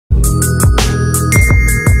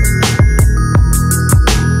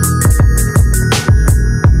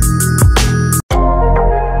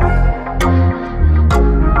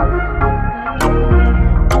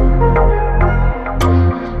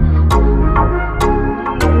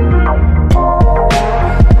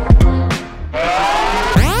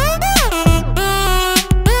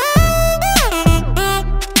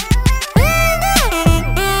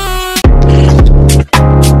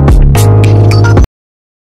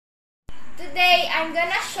I'm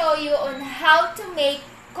gonna show you on how to make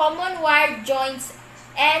common wire joints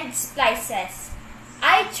and splices.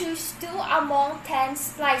 I choose 2 among 10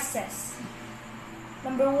 splices.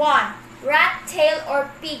 Number 1, rat tail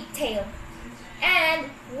or pigtail, and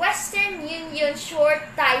Western Union short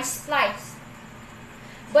tie splice.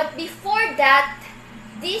 But before that,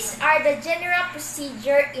 these are the general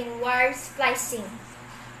procedure in wire splicing.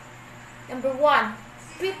 Number 1,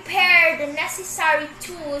 prepare the necessary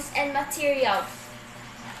tools and materials.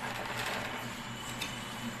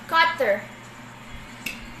 Cutter,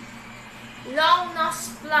 long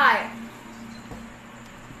nose plier,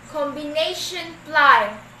 combination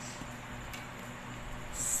plier,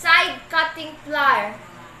 side cutting plier,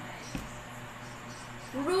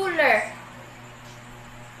 ruler,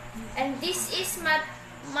 and this is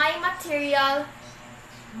my material,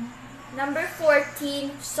 number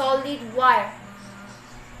 14, solid wire,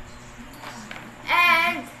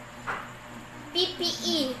 and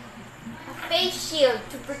PPE, a face shield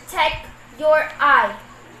to protect your eye,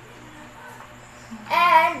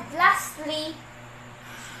 and lastly,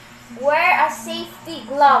 wear a safety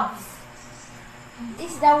gloves.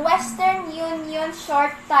 This is the Western Union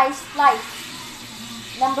short tie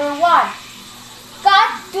splice. Number 1,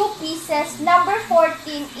 cut 2 pieces, number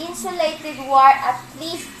 14, insulated wire at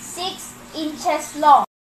least 6 inches long.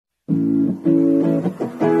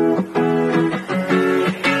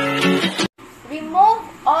 Remove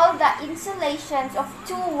all the insulations of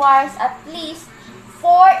 2 wires at least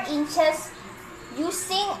 4 inches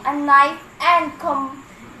using a knife and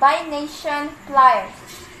combination pliers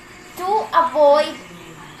to avoid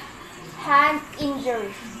hand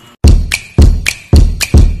injury.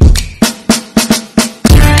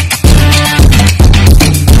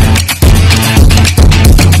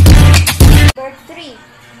 Number 3,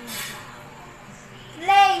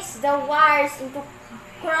 place the wires into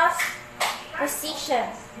cross position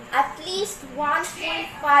at least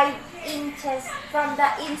 1.5 inches from the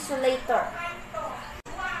insulator.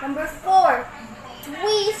 Number 4,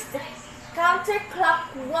 twist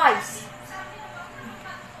counterclockwise.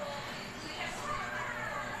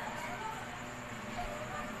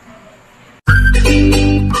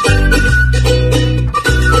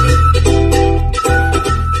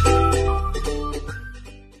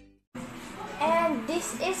 And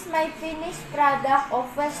this is my finished product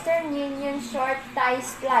of Western Union short tie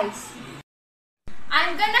splice.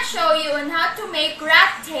 I'm gonna show you on how to make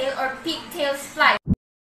rat tail or pigtail splice.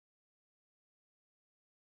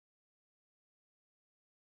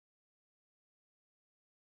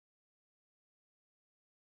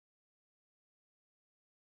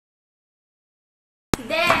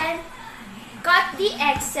 Then, cut the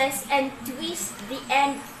excess and twist the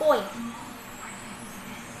end point.